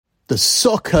The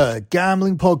Soccer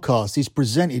Gambling Podcast is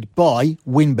presented by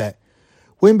WynnBET.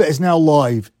 WynnBET is now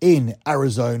live in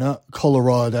Arizona,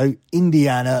 Colorado,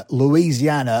 Indiana,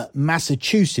 Louisiana,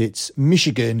 Massachusetts,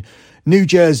 Michigan, New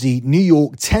Jersey, New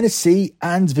York, Tennessee,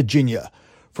 and Virginia.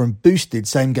 From boosted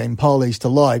same-game parlays to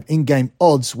live in-game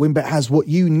odds, WynnBET has what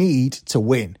you need to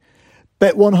win.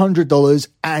 Bet $100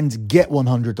 and get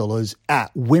 $100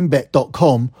 at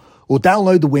wynnbet.com or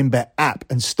download the WynnBET app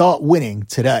and start winning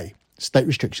today. State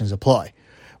restrictions apply.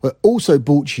 We're also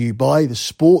brought to you by the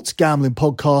Sports Gambling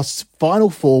Podcast's Final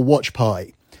Four Watch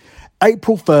Party.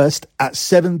 April 1st at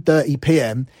 7:30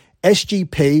 p.m,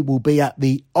 SGP will be at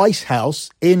the Ice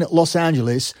House in Los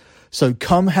Angeles, so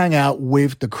come hang out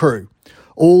with the crew.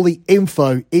 All the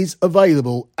info is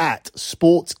available at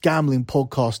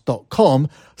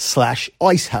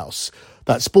sportsgamblingpodcast.com/icehouse.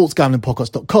 That's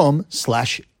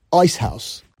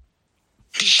sportsgamblingpodcast.com/icehouse.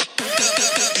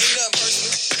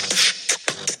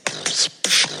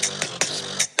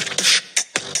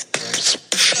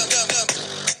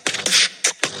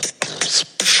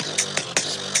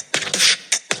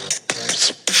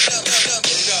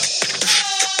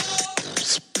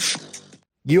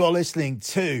 You are listening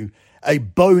to a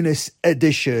bonus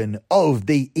edition of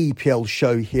the EPL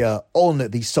show here on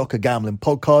the Soccer Gambling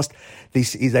Podcast.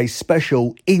 This is a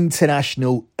special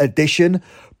international edition,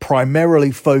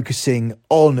 primarily focusing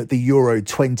on the Euro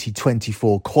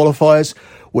 2024 qualifiers.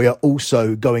 We are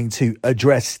also going to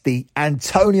address the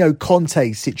Antonio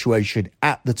Conte situation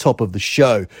at the top of the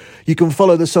show. You can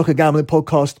follow the Soccer Gambling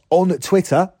Podcast on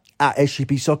Twitter at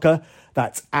SGP Soccer.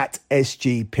 That's at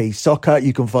SGP Soccer.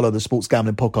 You can follow the Sports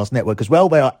Gambling Podcast Network as well.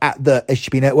 They are at the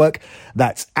SGP Network.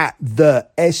 That's at the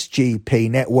SGP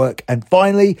Network. And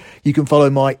finally, you can follow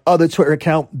my other Twitter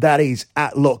account. That is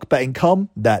at LockBettingCom.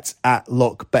 That's at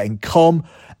LockBettingCom.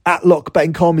 At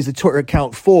LockBettingCom is the Twitter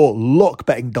account for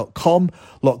LockBetting.com.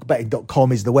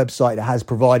 LockBetting.com is the website that has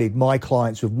provided my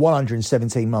clients with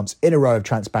 117 months in a row of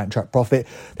transparent track profit.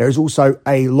 There is also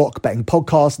a LockBetting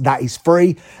podcast that is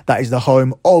free. That is the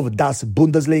home of Das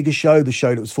Bundesliga show. The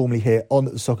show that was formerly here on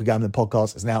the Soccer Gambling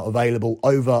Podcast is now available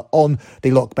over on the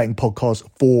LockBetting podcast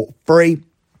for free.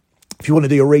 If you want to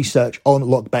do your research on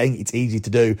lock betting, it's easy to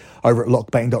do over at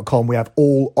lockbetting.com. We have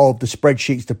all of the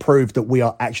spreadsheets to prove that we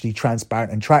are actually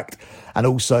transparent and tracked. And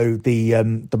also the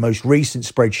most recent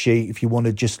spreadsheet, if you want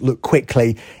to just look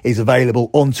quickly, is available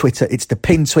on Twitter. It's the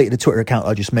pinned tweet of the Twitter account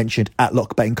I just mentioned at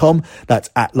lockbetting.com. That's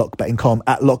at lockbetting.com.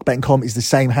 At lockbetting.com is the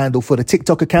same handle for the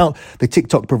TikTok account. The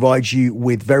TikTok provides you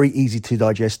with very easy to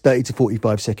digest 30 to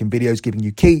 45 second videos giving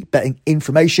you key betting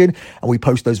information. And we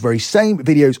post those very same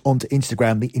videos onto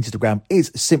Instagram. The Instagram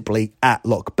is simply at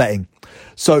lockbetting.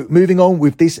 So moving on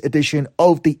with this edition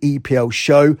of the EPL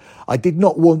show, I did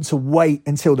not want to wait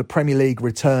until the Premier League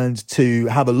returned to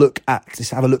have a look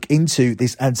into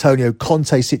this Antonio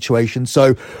Conte situation.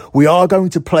 So we are going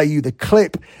to play you the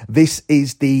clip. This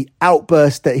is the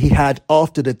outburst that he had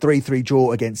after the 3-3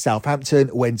 draw against Southampton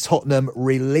when Tottenham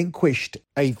relinquished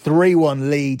a 3-1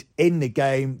 lead in the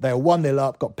game. They were 1-0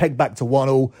 up, got pegged back to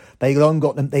 1-1. They then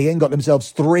got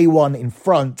themselves 3-1 in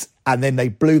front, and then they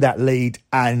blew that lead,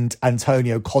 and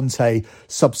Antonio Conte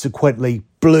subsequently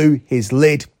blew his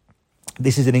lid.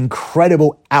 This is an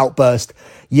incredible outburst,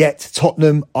 yet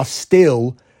Tottenham are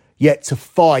still yet to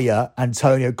fire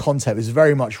Antonio Conte. It was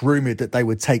very much rumoured that they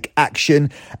would take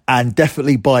action, and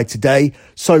definitely by today.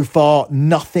 So far,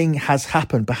 nothing has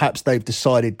happened. Perhaps they've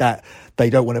decided that they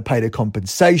don't want to pay the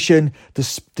compensation.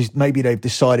 Maybe they've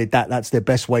decided that that's their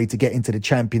best way to get into the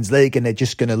Champions League, and they're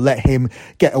just going to let him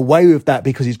get away with that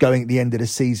because he's going at the end of the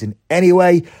season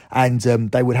anyway, and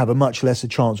they would have a much lesser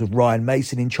chance with Ryan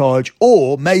Mason in charge.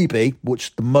 Or maybe, which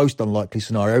is the most unlikely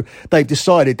scenario, they've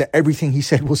decided that everything he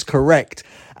said was correct,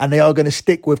 and they are going to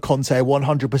stick with Conte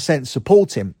 100%,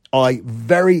 support him. I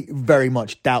very, very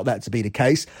much doubt that to be the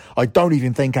case. I don't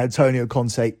even think Antonio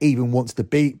Conte even wants to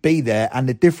be there. And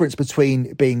the difference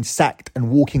between being sacked and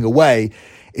walking away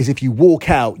is if you walk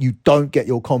out, you don't get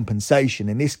your compensation.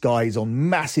 And this guy is on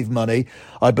massive money.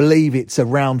 I believe it's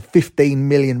around £15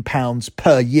 million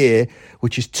per year,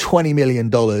 which is $20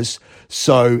 million.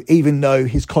 So even though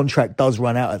his contract does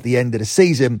run out at the end of the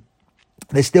season,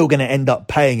 they're still going to end up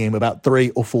paying him about 3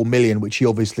 or 4 million, which he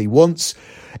obviously wants.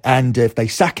 And if they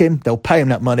sack him, they'll pay him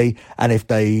that money. And if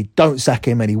they don't sack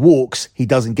him and he walks, he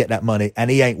doesn't get that money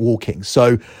and he ain't walking.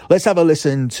 So let's have a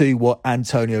listen to what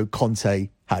Antonio Conte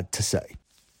had to say.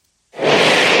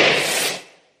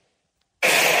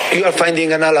 You are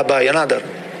finding an alibi, another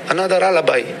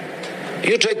alibi.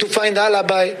 You try to find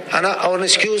alibi or an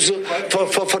excuse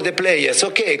for the players.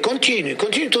 Okay, continue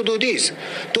to do this.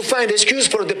 To find excuse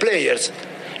for the players.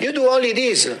 You do only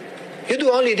this.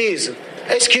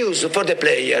 excuse for the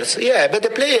players. Yeah, but the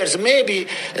players maybe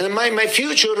my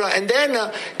future, and then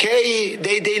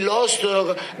they lost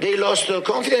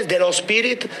confidence, they lost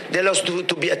spirit, they lost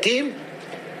to be a team.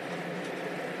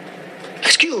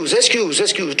 Excuse.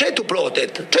 Try to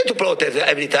protect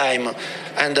every time,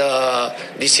 and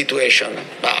this situation.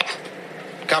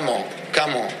 Come on.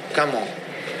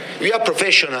 We are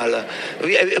professional.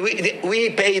 We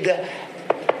paid.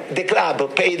 The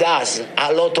club paid us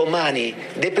a lot of money.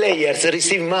 The players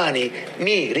receive money.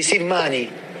 Me receive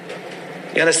money.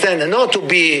 You understand? Not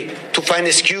to find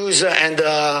excuse and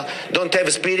don't have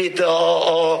spirit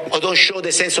or don't show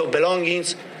the sense of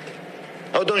belongings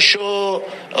or don't show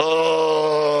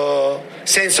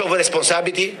sense of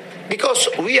responsibility, because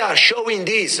we are showing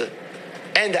this,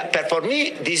 and for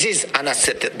me this is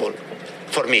unacceptable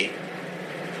for me,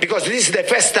 because this is the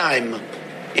first time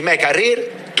in my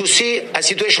career to see a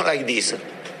situation like this.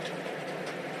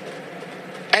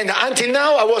 And until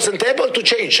now, I wasn't able to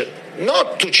change.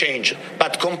 Not to change,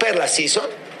 but compare last season,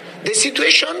 the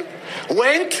situation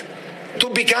went to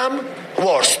become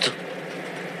worst.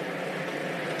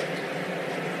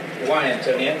 Why,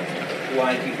 Antonio?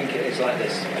 Why do you think it is like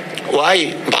this?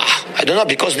 Why? I don't know,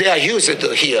 because they are used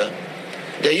here.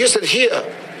 They're used here.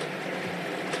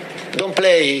 Don't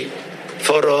play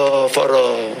for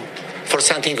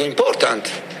something important.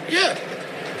 Yeah.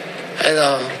 And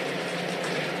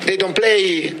they don't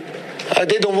play,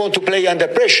 they don't want to play under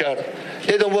pressure.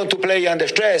 They don't want to play under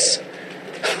stress.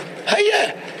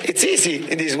 Yeah, it's easy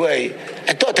in this way.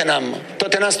 And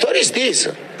Tottenham story is this.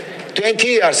 20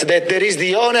 years that there is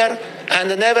the owner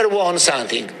and never won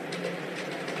something.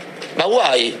 But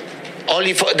why?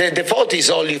 Only for the fault is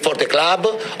only for the club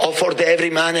or for every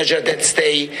manager that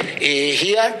stay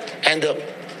here. And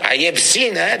I have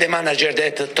seen the manager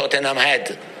that Tottenham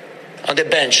had on the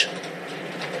bench.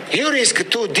 You risk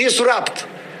to disrupt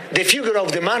the figure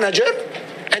of the manager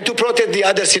and to protect the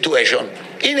other situation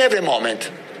in every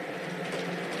moment.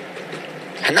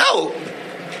 And now,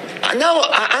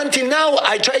 until now,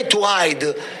 I try to hide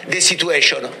the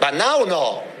situation. But now,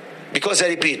 no. Because I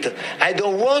repeat, I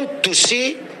don't want to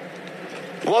see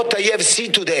what I have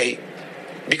seen today.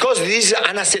 Because this is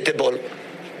unacceptable.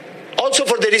 Also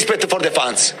for the respect for the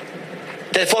fans.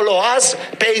 They follow us,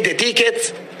 pay the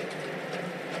tickets,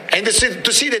 and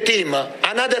to see the team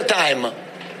another time.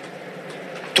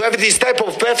 To have this type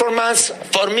of performance,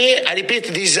 for me, I repeat,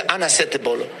 this is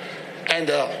unacceptable. And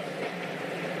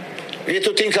we have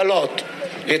to think a lot.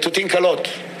 We have to think a lot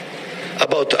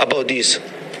about this.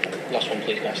 Last one,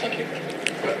 please, guys. Thank you.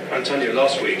 Antonio,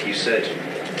 last week you said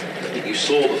that you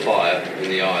saw the fire in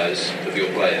the eyes of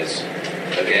your players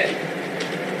again.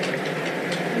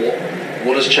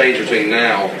 What has changed between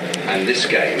now and this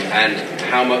game, and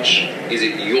how much is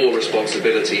it your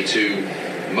responsibility to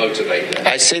motivate them?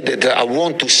 I said that I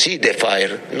want to see the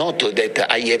fire, not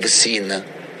that I have seen.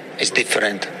 It's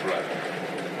different. Right.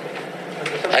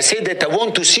 I say that I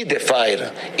want to see the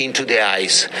fire into the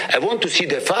eyes. I want to see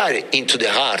the fire into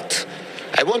the heart.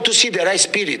 I want to see the right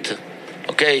spirit,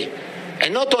 okay?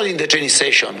 And not only in the training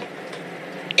session,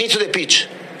 into the pitch.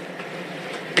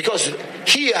 Because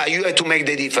here you have to make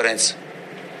the difference.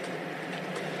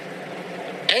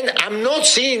 And I'm not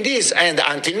seeing this. And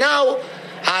until now,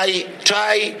 I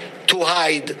try to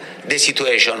hide the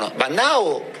situation. But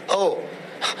now,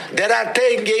 there are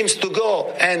 10 games to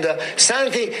go, and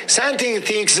something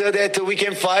thinks that we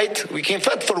can fight. We can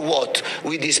fight for what?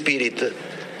 With this spirit,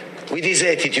 with this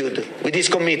attitude, with this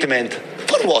commitment.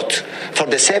 For what? For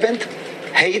the 7th,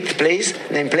 8th place,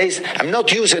 9th place? I'm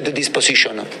not used to this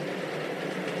position.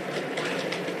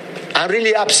 I'm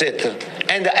really upset.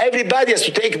 And everybody has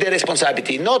to take the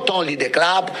responsibility, not only the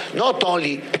club, not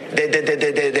only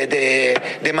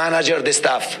the manager, the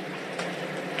staff.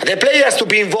 The players to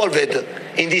be involved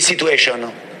in this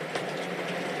situation,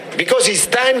 because it's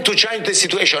time to change the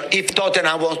situation. If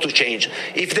Tottenham wants to change,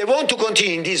 if they want to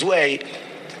continue in this way,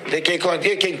 they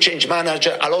can change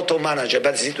manager, a lot of manager,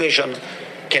 but the situation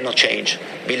cannot change.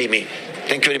 Believe me.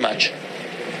 Thank you very much.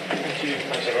 Thank you.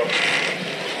 Thanks, everyone.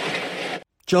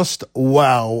 Just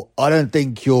wow. I don't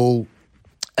think you'll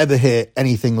ever hear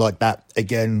anything like that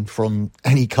again from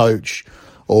any coach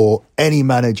or any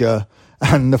manager.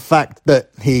 And the fact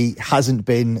that he hasn't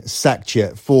been sacked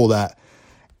yet for that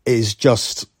is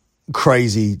just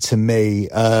crazy to me.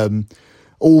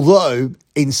 Although,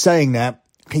 in saying that,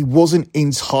 he wasn't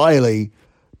entirely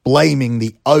blaming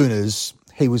the owners.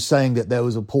 He was saying that there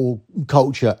was a poor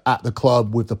culture at the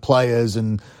club with the players,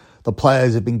 and the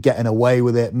players have been getting away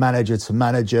with it, manager to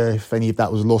manager. If any of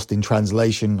that was lost in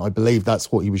translation, I believe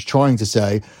that's what he was trying to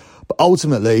say. But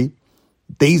ultimately,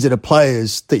 these are the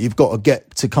players that you've got to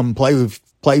get to come play with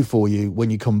play for you when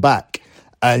you come back.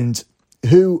 And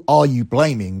who are you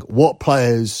blaming? What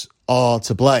players are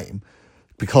to blame?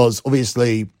 Because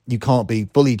obviously you can't be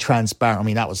fully transparent. I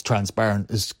mean, that was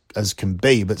transparent as can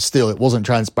be, but still it wasn't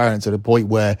transparent to the point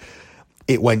where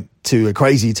it went to a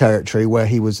crazy territory where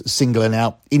he was singling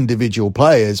out individual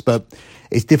players. But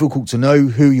it's difficult to know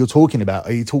who you're talking about.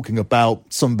 Are you talking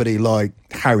about somebody like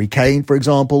Harry Kane, for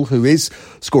example, who is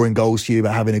scoring goals for you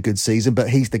but having a good season, but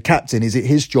he's the captain? Is it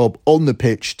his job on the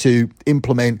pitch to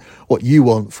implement what you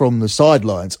want from the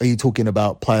sidelines? Are you talking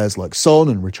about players like Son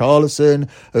and Richarlison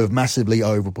who have massively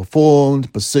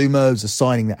overperformed? Basuma is a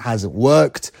signing that hasn't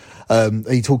worked. Are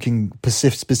you talking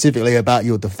specifically about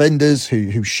your defenders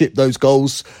who shipped those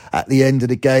goals at the end of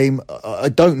the game? I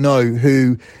don't know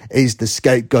who is the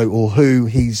scapegoat or who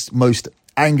he's most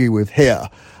angry with here.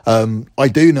 I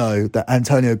do know that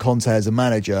Antonio Conte as a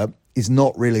manager is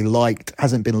not really liked,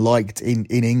 hasn't been liked in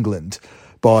England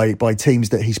by teams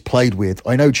that he's played with.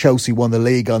 I know Chelsea won the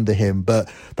league under him, but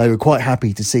they were quite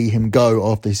happy to see him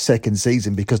go after his second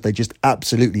season because they just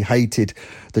absolutely hated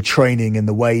the training and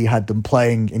the way he had them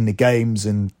playing in the games,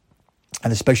 and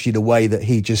especially the way that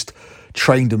he just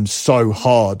trained them so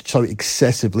hard, so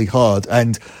excessively hard.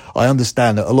 And I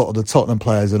understand that a lot of the Tottenham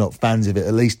players are not fans of it.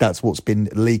 At least that's what's been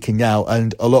leaking out.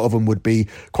 And a lot of them would be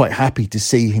quite happy to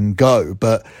see him go.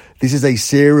 But this is a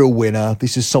serial winner.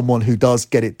 This is someone who does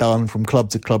get it done from club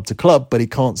to club to club, but he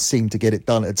can't seem to get it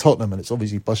done at Tottenham. And it's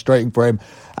obviously frustrating for him.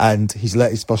 And he's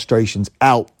let his frustrations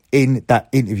out in that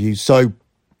interview. So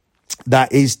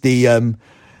that is the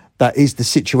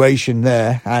situation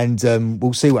there, and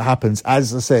we'll see what happens.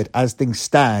 As I said, as things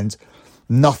stand,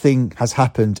 nothing has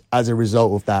happened as a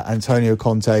result of that. Antonio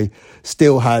Conte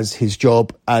still has his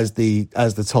job as the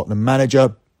Tottenham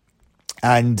manager,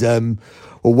 and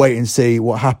we'll wait and see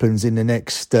what happens in the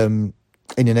next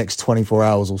 24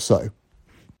 hours or so.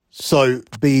 So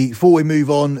before we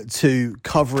move on to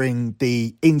covering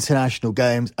the international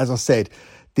games, as I said,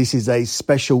 this is a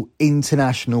special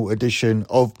international edition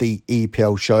of the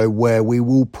EPL show where we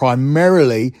will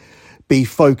primarily be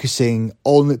focusing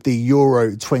on the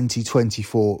Euro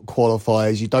 2024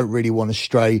 qualifiers. You don't really want to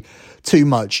stray too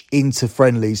much into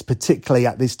friendlies, particularly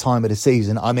at this time of the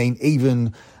season. I mean,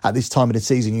 even at this time of the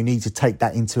season, you need to take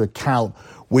that into account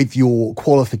with your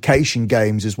qualification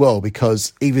games as well,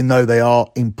 because even though they are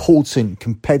important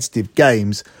competitive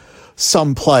games,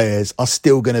 some players are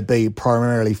still going to be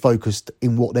primarily focused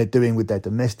in what they're doing with their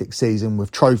domestic season,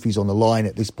 with trophies on the line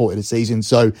at this point of the season.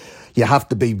 So you have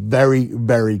to be very,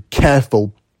 very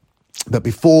careful. But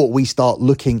before we start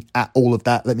looking at all of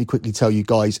that, let me quickly tell you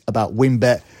guys about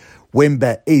WynnBET.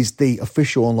 WynnBET is the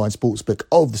official online sportsbook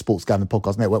of the Sports Gambling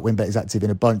Podcast Network. WynnBET is active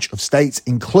in a bunch of states,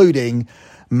 including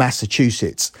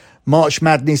Massachusetts. March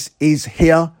Madness is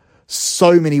here.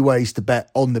 So many ways to bet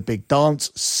on the big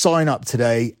dance. Sign up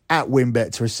today at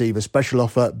WynnBET to receive a special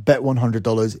offer. Bet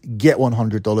 $100, get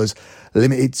 $100,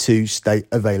 limited to state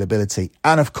availability.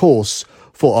 And of course,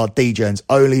 for our DJs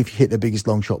only, if you hit the biggest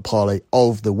long shot parlay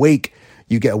of the week,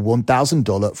 you get a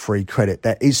 $1,000 free credit.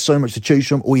 There is so much to choose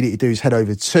from. All you need to do is head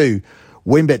over to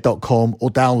WynnBET.com or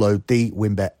download the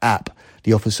WynnBET app.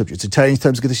 The offer is subject to change.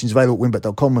 Terms and conditions available at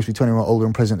WynnBET.com. Must be 21 or older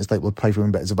and present. The state will pay for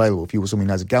WynnBET is available. If you or someone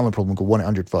who has a gambling problem, call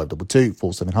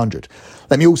 1-800-522-4700.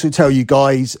 Let me also tell you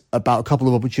guys about a couple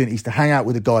of opportunities to hang out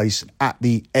with the guys at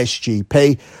the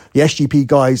SGP. The SGP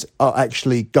guys are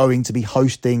actually going to be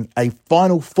hosting a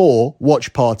Final Four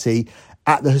watch party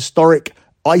at the historic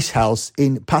Ice House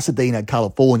in Pasadena,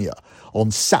 California, on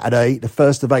Saturday, the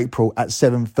 1st of April at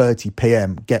 7:30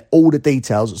 p.m. Get all the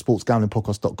details at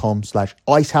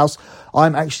sportsgamblingpodcast.com/icehouse.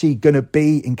 I'm actually going to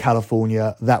be in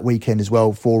California that weekend as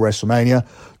well for WrestleMania.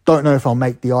 Don't know if I'll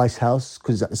make the Ice House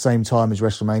because it's at the same time as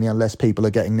WrestleMania, unless people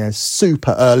are getting there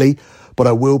super early. But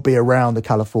I will be around the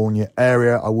California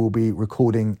area. I will be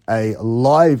recording a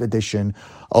live edition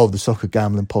of the Soccer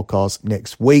Gambling Podcast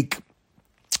next week.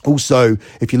 Also,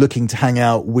 if you're looking to hang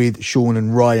out with Sean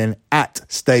and Ryan at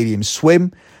Stadium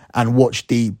Swim and watch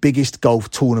the biggest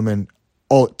golf tournament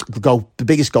the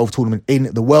biggest golf tournament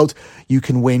in the world, you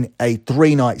can win a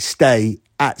 3-night stay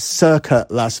at Circa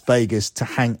Las Vegas to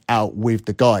hang out with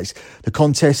the guys. The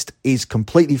contest is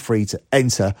completely free to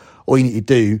enter. All you need to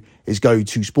do is go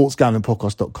to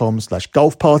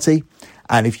sportsgamblingpodcast.com/golf party.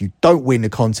 And if you don't win the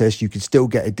contest, you can still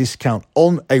get a discount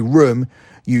on a room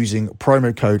using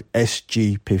promo code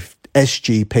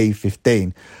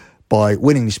SGP15. By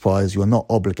winning this prize, you are not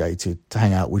obligated to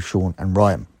hang out with Sean and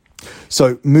Ryan.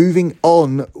 So moving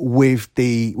on with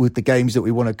the games that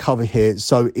we want to cover here.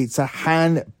 So it's a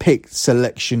hand-picked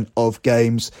selection of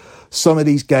games. Some of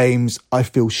these games I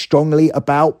feel strongly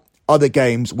about. other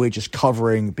games we're just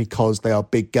covering because they are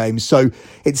big games. So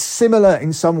it's similar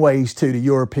in some ways to the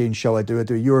European show I do. I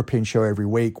do a European show every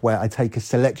week where I take a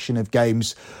selection of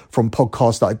games from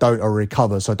podcasts that I don't already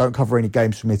cover. So I don't cover any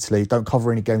games from Italy, don't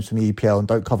cover any games from the EPL, and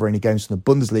don't cover any games from the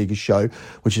Bundesliga show,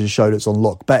 which is a show that's on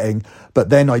Lock Betting. But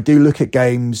then I do look at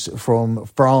games from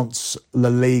France, La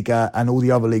Liga, and all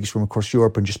the other leagues from across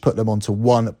Europe and just put them onto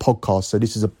one podcast. So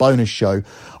this is a bonus show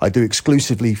I do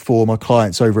exclusively for my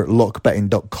clients over at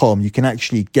lockbetting.com. You can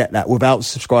actually get that without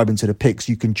subscribing to the picks.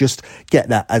 You can just get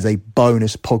that as a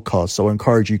bonus podcast. So I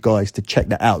encourage you guys to check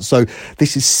that out. So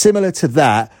this is similar to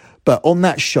that, but on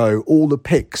that show, all the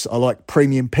picks are like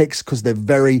premium picks because they're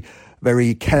very,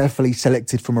 very carefully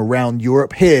selected from around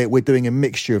Europe. Here, we're doing a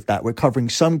mixture of that. We're covering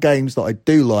some games that I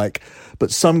do like, but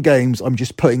some games I'm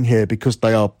just putting here because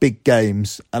they are big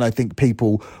games, and I think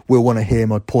people will want to hear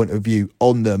my point of view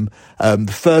on them.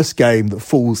 The first game that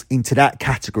falls into that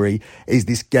category is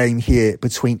this game here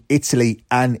between Italy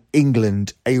and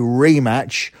England, a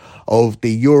rematch of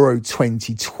the Euro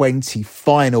 2020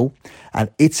 final, and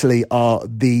Italy are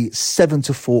the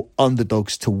 7-4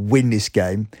 underdogs to win this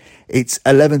game. It's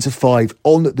 11-5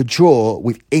 on the draw,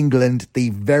 with England the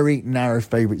very narrow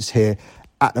favourites here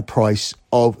at the price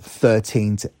of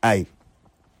 13-8.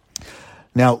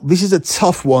 Now, this is a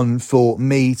tough one for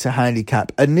me to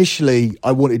handicap. Initially,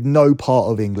 I wanted no part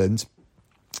of England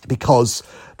because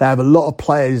they have a lot of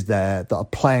players there that are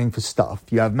playing for stuff.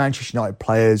 You have Manchester United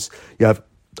players, you have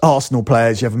Arsenal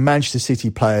players, you have Manchester City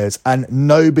players, and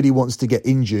nobody wants to get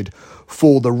injured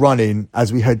for the run-in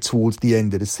as we head towards the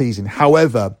end of the season.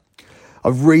 However,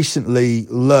 I've recently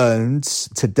learned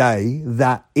today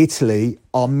that Italy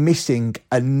are missing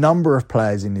a number of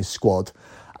players in this squad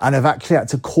and have actually had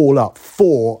to call up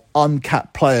 4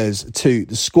 uncapped players to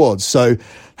the squad. So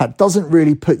that doesn't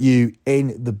really put you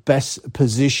in the best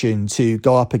position to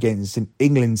go up against an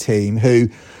England team who,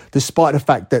 despite the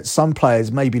fact that some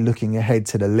players may be looking ahead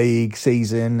to the league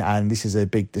season and this is a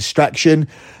big distraction,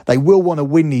 they will want to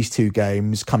win these 2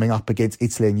 games coming up against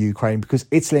Italy and Ukraine, because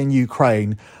Italy and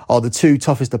Ukraine are the 2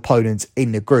 toughest opponents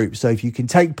in the group. So if you can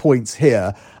take points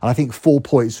here, and I think 4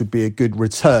 points would be a good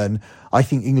return, I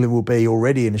think England will be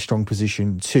already in a strong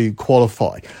position to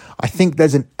qualify. I think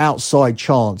there's an outside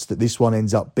chance that this one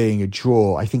ends up being a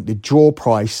draw. I think the draw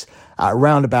price at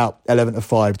around about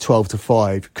 11-5,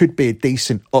 12-5 could be a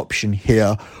decent option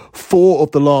here. 4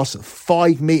 of the last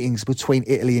 5 meetings between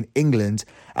Italy and England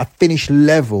have finished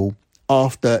level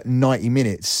after 90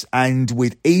 minutes. And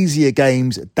with easier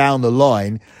games down the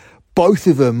line, both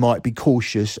of them might be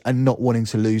cautious and not wanting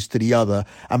to lose to the other.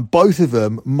 And both of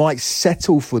them might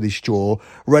settle for this draw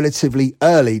relatively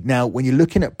early. Now, when you're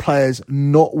looking at players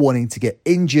not wanting to get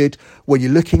injured, when you're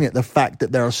looking at the fact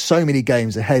that there are so many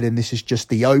games ahead and this is just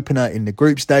the opener in the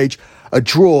group stage, a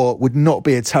draw would not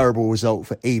be a terrible result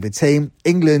for either team.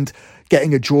 England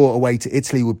getting a draw away to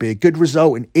Italy would be a good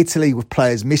result. In Italy, with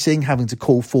players missing, having to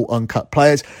call 4 uncut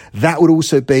players, that would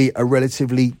also be a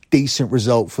relatively decent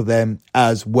result for them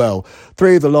as well.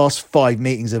 3 of the last 5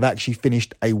 meetings have actually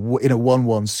finished in a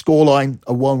 1-1 scoreline.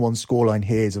 A 1-1 scoreline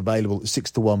here is available at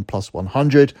 6-1 plus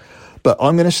 100. But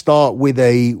I'm going to start with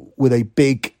a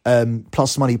big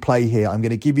plus money play here. I'm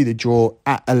going to give you the draw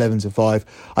at 11-5.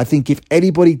 I think if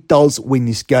anybody does win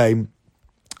this game,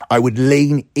 I would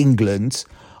lean England.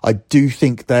 I do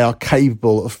think they are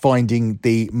capable of finding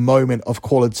the moment of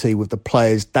quality with the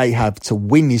players they have to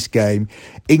win this game.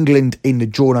 England in the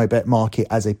draw no bet market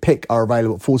as a pick are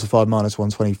available at 4-5 minus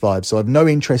 125. So I have no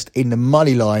interest in the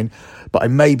money line, but I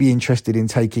may be interested in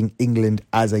taking England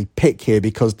as a pick here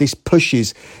because this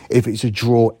pushes if it's a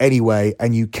draw anyway,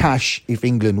 and you cash if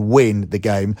England win the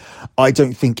game. I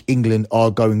don't think England are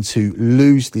going to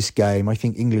lose this game. I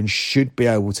think England should be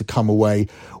able to come away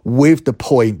with the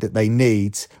point that they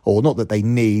need, or not that they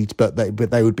need, but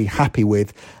they would be happy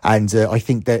with. And I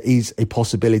think there is a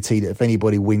possibility that if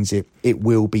anybody wins it, it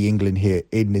will be England here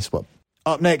in this one.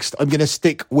 Up next, I'm going to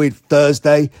stick with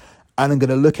Thursday, and I'm going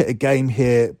to look at a game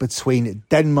here between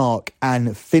Denmark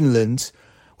and Finland,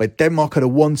 where Denmark are the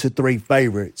 1-3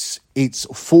 favourites. It's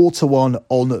 4-1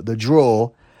 on the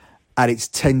draw, and it's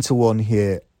 10-1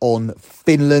 here on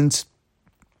Finland.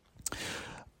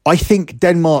 I think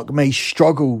Denmark may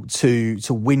struggle to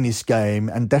win this game,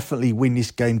 and definitely win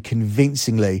this game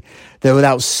convincingly. They're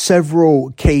without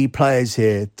several key players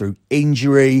here through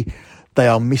injury. They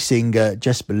are missing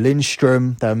Jesper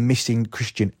Lindstrøm. They're missing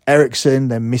Christian Eriksen.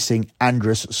 They're missing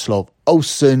Andreas Slov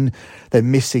Olsen. They're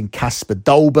missing Kasper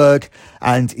Dolberg.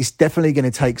 And it's definitely going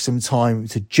to take some time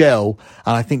to gel.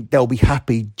 And I think they'll be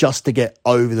happy just to get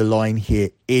over the line here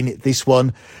in this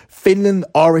one. Finland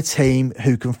are a team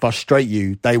who can frustrate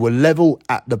you. They were level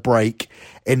at the break.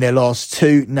 in their last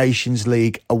 2 Nations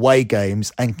League away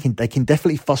games, and they can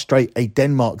definitely frustrate a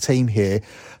Denmark team here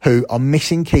who are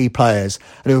missing key players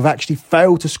and who have actually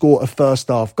failed to score a first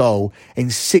half goal in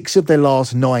 6 of their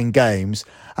last 9 games,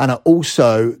 and are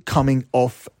also coming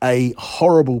off a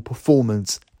horrible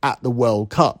performance at the World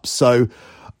Cup. So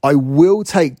I will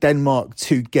take Denmark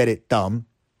to get it done.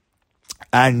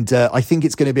 And I think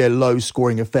it's going to be a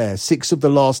low-scoring affair. 6 of the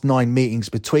last 9 meetings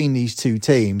between these two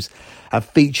teams have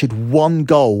featured 1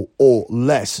 goal or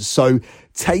less. So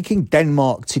taking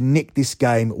Denmark to nick this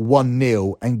game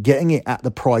 1-0 and getting it at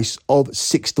the price of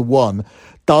 6-1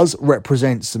 does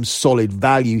represent some solid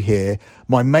value here.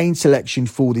 My main selection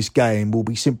for this game will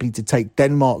be simply to take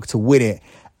Denmark to win it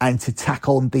and to tack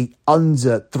on the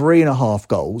under 3.5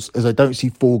 goals, as I don't see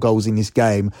 4 goals in this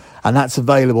game. And that's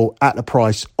available at the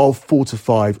price of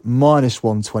 4-5 minus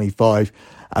 125,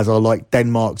 as I like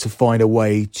Denmark to find a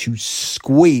way to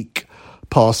squeak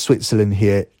past Switzerland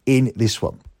here in this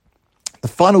one. The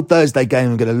final Thursday game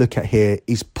I'm going to look at here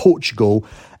is Portugal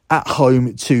at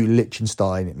home to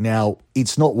Liechtenstein. Now,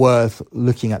 it's not worth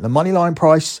looking at the moneyline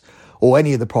price or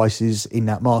any of the prices in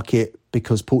that market,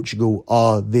 because Portugal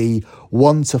are the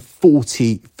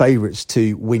 1-40 favourites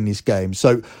to win this game.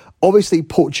 So obviously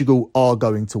Portugal are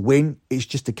going to win. It's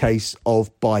just a case of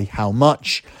by how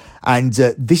much. And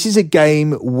this is a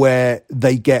game where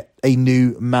they get a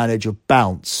new manager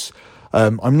bounce.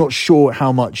 I'm not sure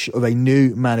how much of a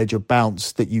new manager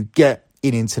bounce that you get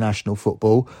in international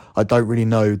football. I don't really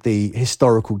know the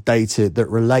historical data that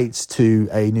relates to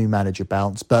a new manager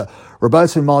bounce, but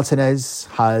Roberto Martinez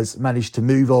has managed to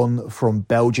move on from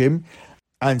Belgium,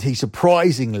 and he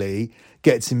surprisingly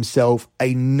gets himself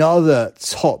another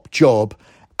top job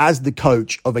as the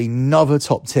coach of another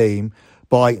top team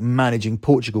by managing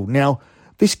Portugal. Now,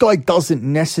 this guy doesn't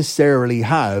necessarily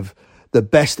have the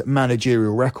best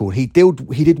managerial record. He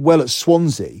did well at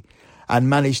Swansea and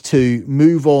managed to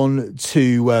move on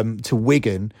to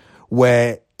Wigan,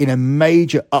 where in a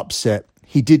major upset,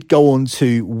 he did go on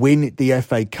to win the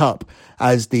FA Cup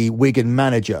as the Wigan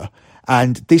manager.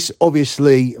 And this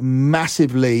obviously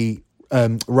massively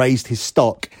raised his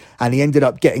stock, and he ended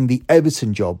up getting the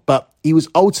Everton job. But he was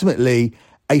ultimately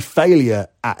a failure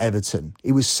at Everton.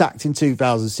 He was sacked in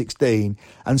 2016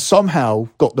 and somehow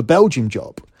got the Belgium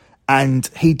job. And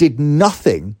he did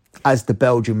nothing as the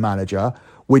Belgium manager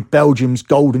with Belgium's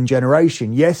golden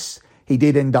generation. Yes, he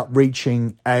did end up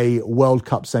reaching a World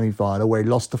Cup semi-final where he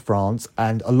lost to France,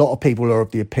 and a lot of people are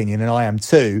of the opinion, and I am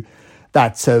too,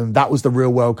 that that was the real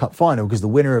World Cup final, because the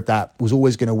winner of that was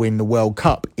always going to win the World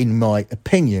Cup, in my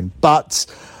opinion. But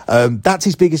that's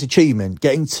his biggest achievement,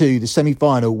 getting to the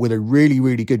semi-final with a really,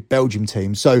 really good Belgium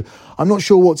team. So I'm not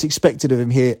sure what's expected of him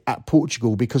here at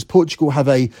Portugal, because Portugal have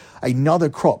another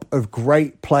crop of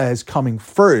great players coming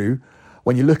through.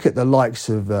 When you look at the likes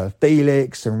of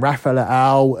Felix and Rafa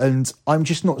Leao, and I'm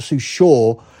just not so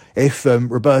sure if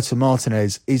Roberto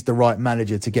Martinez is the right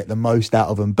manager to get the most out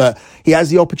of them. But he has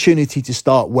the opportunity to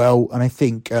start well, and I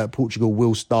think Portugal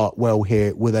will start well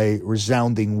here with a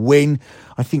resounding win.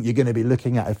 I think you're going to be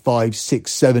looking at a 5-6,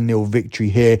 7-0 victory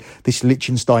here. This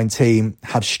Liechtenstein team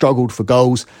have struggled for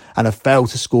goals and have failed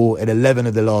to score in 11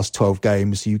 of the last 12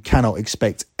 games, so you cannot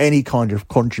expect any kind of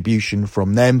contribution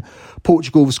from them.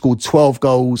 Portugal have scored 12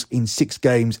 goals in 6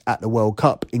 games at the World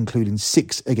Cup, including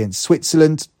 6 against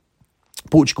Switzerland.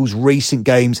 Portugal's recent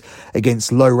games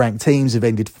against low-ranked teams have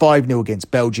ended 5-0 against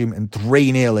Belgium and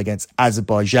 3-0 against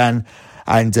Azerbaijan.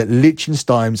 And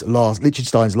Liechtenstein's last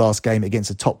game against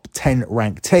a top 10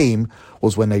 ranked team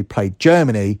was when they played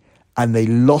Germany, and they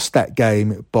lost that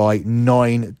game by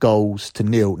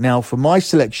 9-0. Now, for my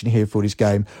selection here for this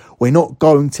game, we're not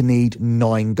going to need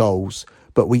 9 goals,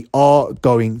 but we are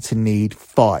going to need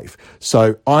 5.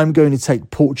 So I'm going to take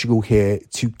Portugal here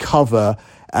to cover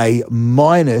a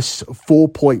minus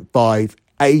 4.5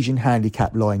 Asian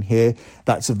handicap line here.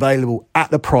 That's available at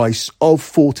the price of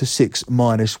 4-6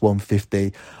 minus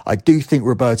 150. I do think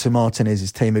Roberto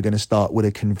Martinez's team are going to start with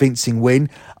a convincing win.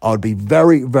 I'd be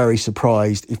very, very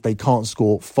surprised if they can't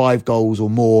score 5 goals or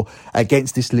more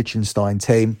against this Liechtenstein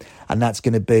team. And that's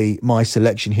going to be my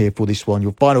selection here for this one.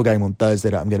 Your final game on Thursday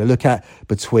that I'm going to look at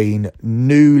between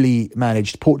newly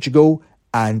managed Portugal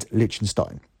and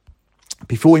Liechtenstein.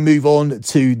 Before we move on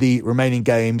to the remaining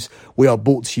games, we are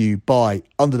brought to you by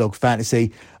Underdog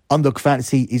Fantasy. Underdog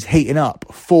Fantasy is heating up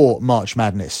for March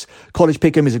Madness. College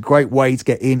Pick'em is a great way to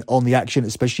get in on the action,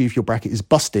 especially if your bracket is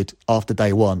busted after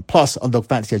day one. Plus, Underdog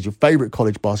Fantasy has your favourite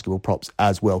college basketball props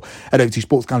as well. Head over to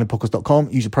sportsgamblingpodcast.com,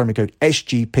 use the promo code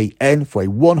SGPN for a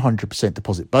 100%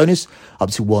 deposit bonus up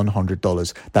to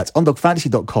 $100. That's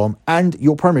underdogfantasy.com and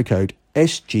your promo code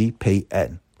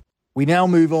SGPN. We now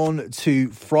move on to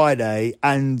Friday,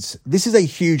 and this is a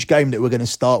huge game that we're going to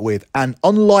start with. And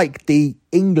unlike the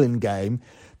England game,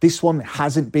 this one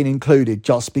hasn't been included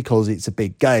just because it's a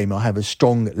big game. I have a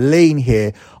strong lean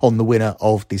here on the winner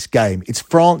of this game. It's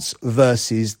France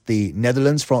versus the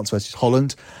Netherlands, France versus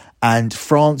Holland. And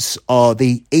France are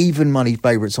the even money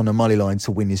favourites on the money line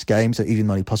to win this game. So even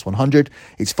money plus 100.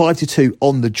 It's 5-2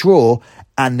 on the draw.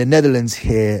 And the Netherlands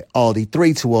here are the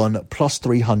 3-1 plus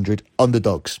 300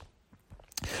 underdogs.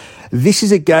 This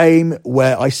is a game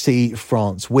where I see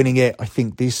France winning it. I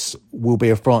think this will be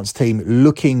a France team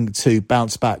looking to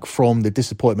bounce back from the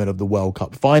disappointment of the World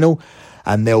Cup final.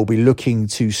 And they'll be looking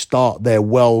to start their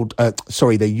Euro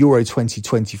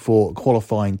 2024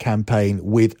 qualifying campaign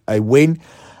with a win.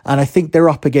 And I think they're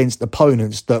up against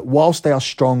opponents that, whilst they are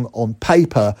strong on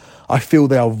paper, I feel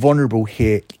they are vulnerable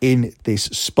here in this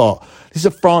spot. This is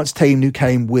a France team who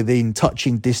came within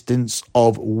touching distance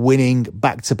of winning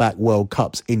back-to-back World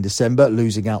Cups in December,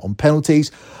 losing out on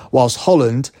penalties. Whilst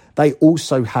Holland, they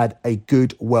also had a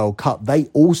good World Cup. They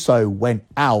also went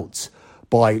out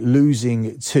by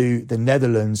losing to the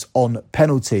Netherlands on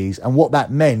penalties. And what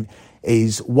that meant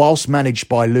is, whilst managed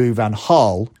by Louis van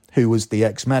Gaal, who was the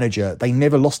ex-manager, they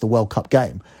never lost a World Cup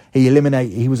game. He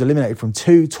was eliminated from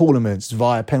 2 tournaments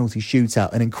via penalty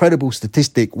shootout. An incredible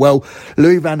statistic. Well,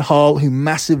 Louis van Gaal, who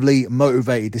massively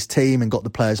motivated this team and got the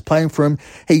players playing for him,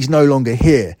 he's no longer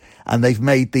here. And they've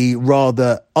made the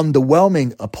rather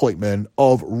underwhelming appointment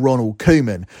of Ronald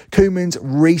Koeman. Koeman's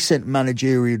recent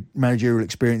managerial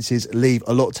experiences leave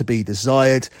a lot to be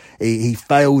desired. He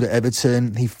failed at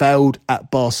Everton. He failed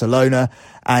at Barcelona.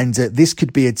 And this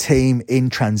could be a team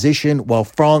in transition, while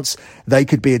France, they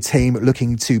could be a team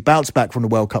looking to bounce back from the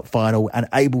World Cup final and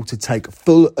able to take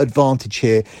full advantage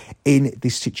here in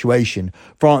this situation.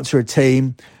 France are a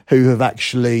team who have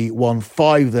actually won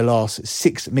 5 of the last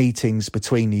 6 meetings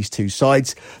between these two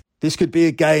sides. This could be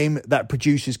a game that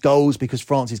produces goals because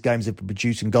France's games have been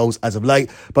producing goals as of late.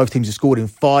 Both teams have scored in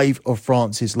 5 of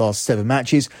France's last 7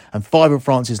 matches, and 5 of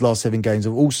France's last 7 games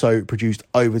have also produced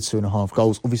over 2.5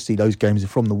 goals. Obviously, those games are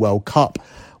from the World Cup,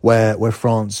 where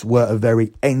France were a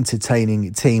very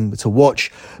entertaining team to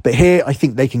watch. But here, I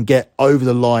think they can get over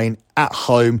the line at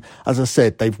home. As I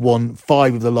said, they've won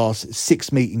 5 of the last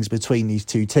 6 meetings between these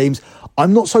two teams.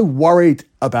 I'm not so worried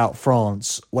about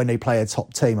France when they play a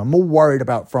top team. I'm more worried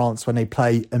about France when they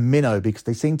play a minnow, because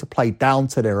they seem to play down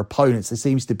to their opponents. There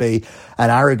seems to be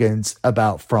an arrogance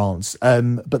about France.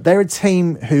 But they're a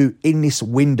team who, in this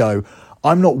window,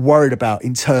 I'm not worried about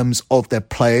in terms of their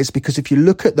players, because if you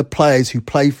look at the players who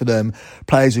play for them,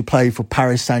 players who play for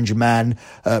Paris Saint-Germain,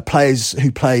 players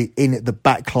who play in the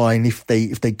back line, if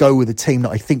they go with a team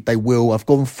that I think they will, I've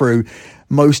gone through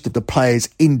most of the players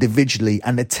individually,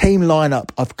 and the team lineup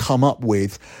I've come up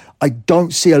with, I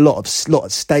don't see a lot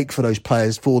at stake for those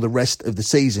players for the rest of the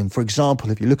season. For example,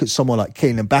 if you look at someone like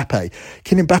Kylian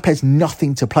Mbappe has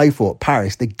nothing to play for at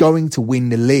Paris. They're going to win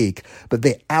the league, but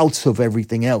they're out of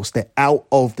everything else. They're out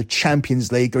of the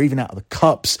Champions League. They're even out of the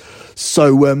Cups.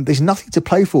 So there's nothing to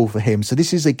play for him. So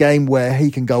this is a game where he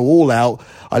can go all out.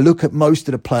 I look at most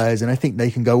of the players and I think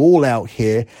they can go all out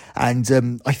here.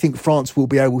 And I think France will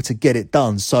be able to get it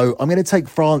done. So I'm going to take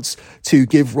France to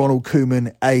give Ronald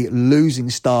Koeman a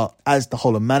losing start as the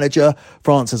Holland manager.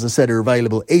 France, as I said, are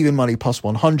available even money plus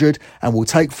 100, and we'll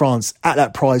take France at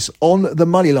that price on the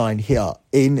money line here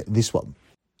in this one.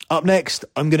 Up next,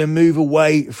 I'm going to move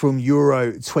away from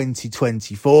Euro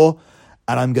 2024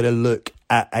 and I'm going to look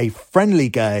at a friendly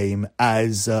game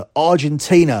as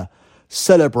Argentina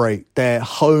celebrate their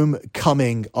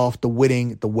homecoming after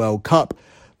winning the World Cup.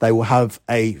 They will have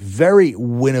a very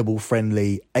winnable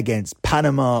friendly against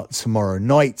Panama tomorrow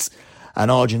night. And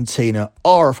Argentina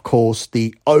are, of course,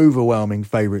 the overwhelming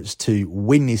favourites to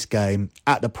win this game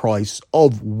at the price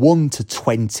of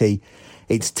 1-20.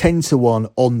 It's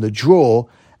 10-1 on the draw,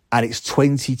 and it's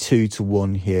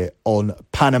 22-1 here on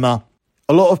Panama.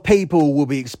 A lot of people will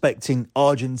be expecting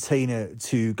Argentina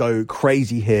to go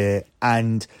crazy here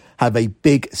and have a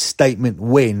big statement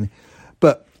win.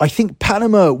 But I think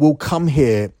Panama will come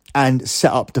here and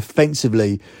set up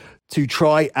defensively to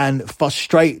try and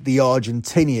frustrate the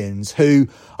Argentinians, who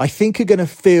I think are going to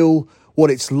feel what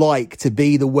it's like to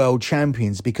be the world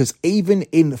champions, because even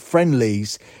in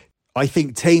friendlies, I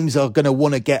think teams are going to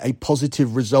want to get a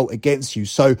positive result against you.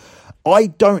 So I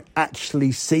don't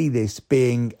actually see this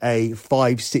being a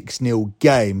 5-6-0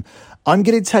 game. I'm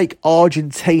going to take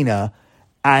Argentina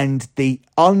and the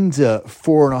under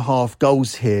 4.5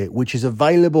 goals here, which is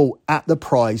available at the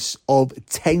price of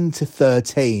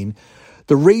 10-13.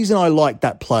 The reason I like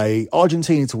that play,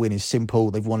 Argentina to win, is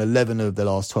simple. They've won 11 of the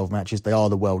last 12 matches. They are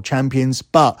the world champions.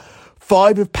 But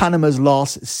 5 of Panama's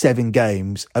last 7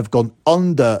 games have gone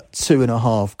under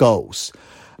 2.5 goals.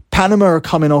 Panama are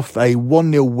coming off a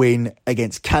 1-0 win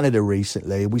against Canada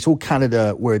recently. We saw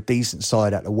Canada were a decent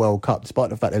side at the World Cup, despite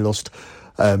the fact they lost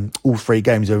all 3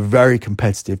 games. They were very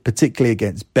competitive, particularly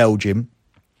against Belgium.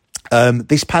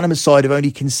 This Panama side have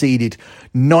only conceded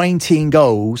 19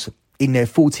 goals in their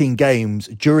 14 games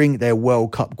during their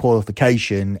World Cup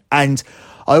qualification. And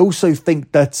I also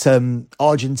think that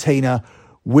Argentina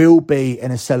will be in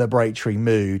a celebratory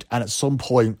mood. And at some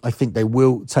point, I think they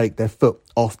will take their foot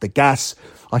off the gas.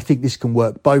 I think this can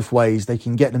work both ways. They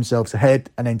can get themselves ahead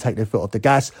and then take their foot off the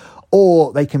gas,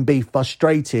 or they can be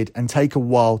frustrated and take a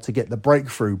while to get the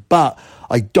breakthrough. But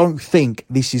I don't think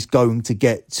this is going to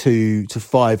get to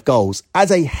 5 goals. As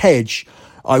a hedge,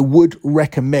 I would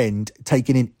recommend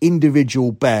taking an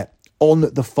individual bet on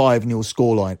the 5-0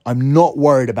 scoreline. I'm not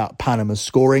worried about Panama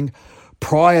scoring.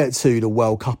 Prior to the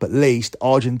World Cup, at least,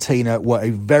 Argentina were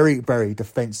a very, very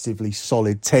defensively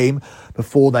solid team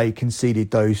before they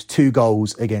conceded those 2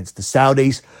 goals against the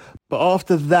Saudis. But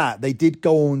after that, they did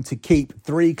go on to keep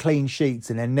 3 clean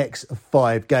sheets in their next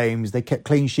 5 games. They kept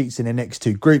clean sheets in their next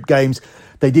 2 group games.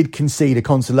 They did concede a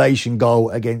consolation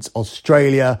goal against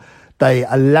Australia. They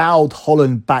allowed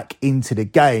Holland back into the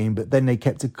game, but then they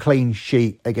kept a clean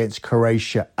sheet against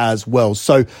Croatia as well.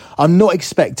 So I'm not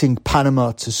expecting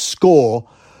Panama to score.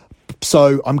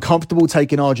 So I'm comfortable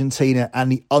taking Argentina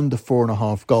and the under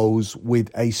 4.5 goals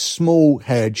with a small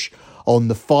hedge on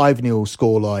the 5-0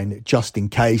 scoreline, just in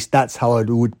case. That's how I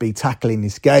would be tackling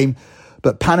this game.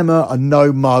 But Panama are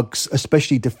no mugs,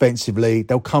 especially defensively.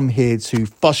 They'll come here to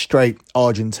frustrate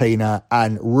Argentina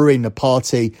and ruin the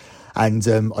party. And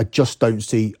I just don't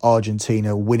see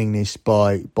Argentina winning this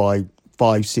by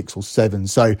 5, 6 or 7.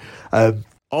 So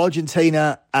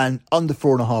Argentina and under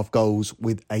 4.5 goals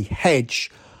with a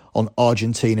hedge on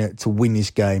Argentina to win this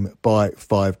game by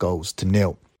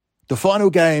 5-0. The final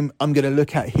game I'm going to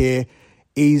look at here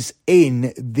is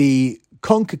in the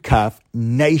CONCACAF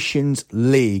Nations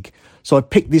League. So I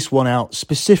picked this one out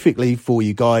specifically for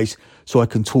you guys so I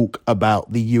can talk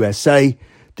about the USA.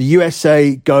 The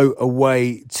USA go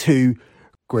away to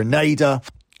Grenada,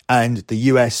 and the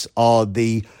US are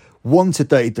the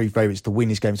 1-33 favourites to win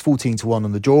this game. It's 14-1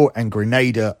 on the draw, and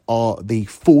Grenada are the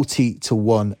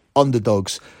 40-1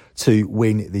 underdogs to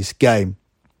win this game.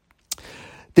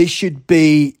 This should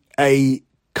be a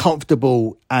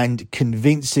comfortable and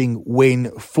convincing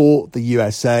win for the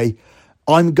USA.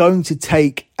 I'm going to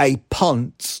take a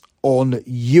punt on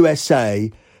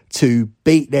USA to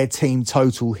beat their team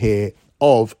total here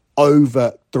of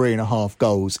over 3.5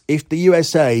 goals. If the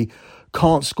USA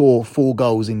can't score 4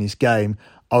 goals in this game,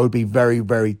 I would be very,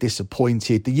 very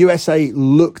disappointed. The USA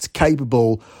looked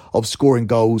capable of scoring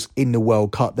goals in the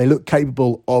World Cup. They looked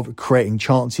capable of creating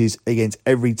chances against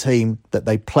every team that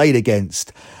they played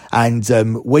against. And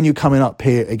when you're coming up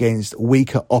here against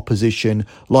weaker opposition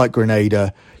like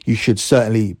Grenada, you should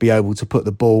certainly be able to put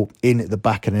the ball in the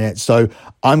back of the net. So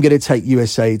I'm going to take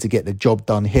USA to get the job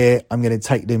done here. I'm going to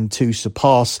take them to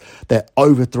surpass their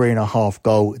over 3.5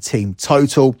 goal team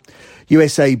total.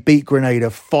 USA beat Grenada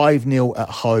 5-0 at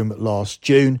home last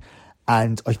June.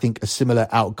 And I think a similar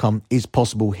outcome is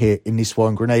possible here in this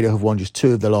one. Grenada have won just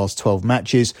 2 of the last 12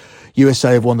 matches.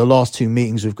 USA have won the last 2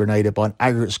 meetings with Grenada by an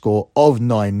aggregate score of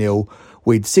 9-0,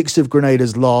 with 6 of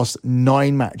Grenada's last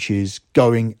 9 matches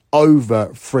going over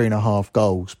 3.5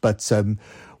 goals. But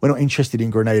we're not interested in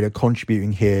Grenada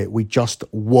contributing here. We just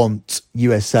want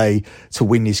USA to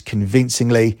win this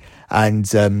convincingly.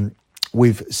 And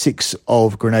with 6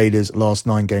 of Grenada's last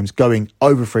 9 games going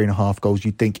over 3.5 goals,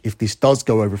 you'd think if this does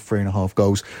go over 3.5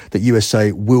 goals, that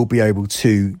USA will be able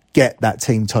to get that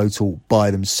team total by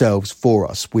themselves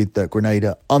for us, with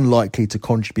Grenada unlikely to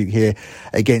contribute here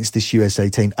against this USA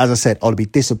team. As I said, I'd be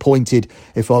disappointed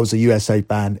if I was a USA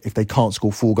fan if they can't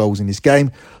score 4 goals in this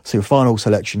game. So your final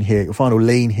selection here, your final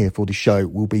lean here for the show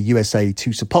will be USA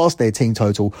to surpass their team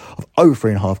total of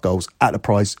over 3.5 goals at the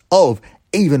price of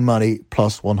even money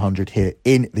plus 100 here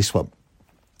in this one.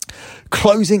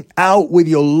 Closing out with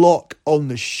your lock on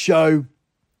the show.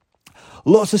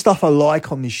 Lots of stuff I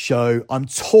like on this show. I'm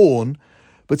torn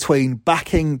between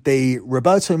backing the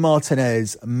Roberto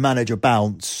Martinez manager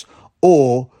bounce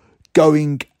or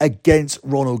going against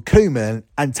Ronald Koeman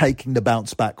and taking the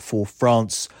bounce back for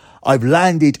France. I've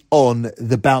landed on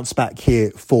the bounce back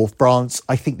here for France.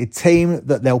 I think the team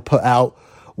that they'll put out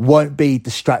won't be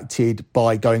distracted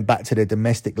by going back to their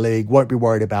domestic league, won't be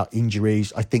worried about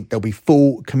injuries. I think there'll be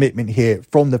full commitment here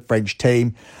from the French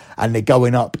team, and they're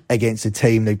going up against a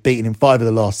team they've beaten in 5 of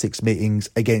the last 6 meetings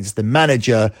against the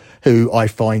manager, who I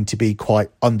find to be quite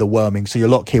underwhelming. So your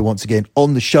lock here once again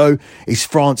on the show is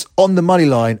France on the money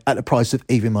line at the price of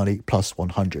even money plus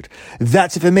 100.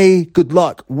 That's it for me. Good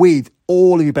luck with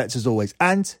all of your bets as always,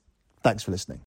 and thanks for listening.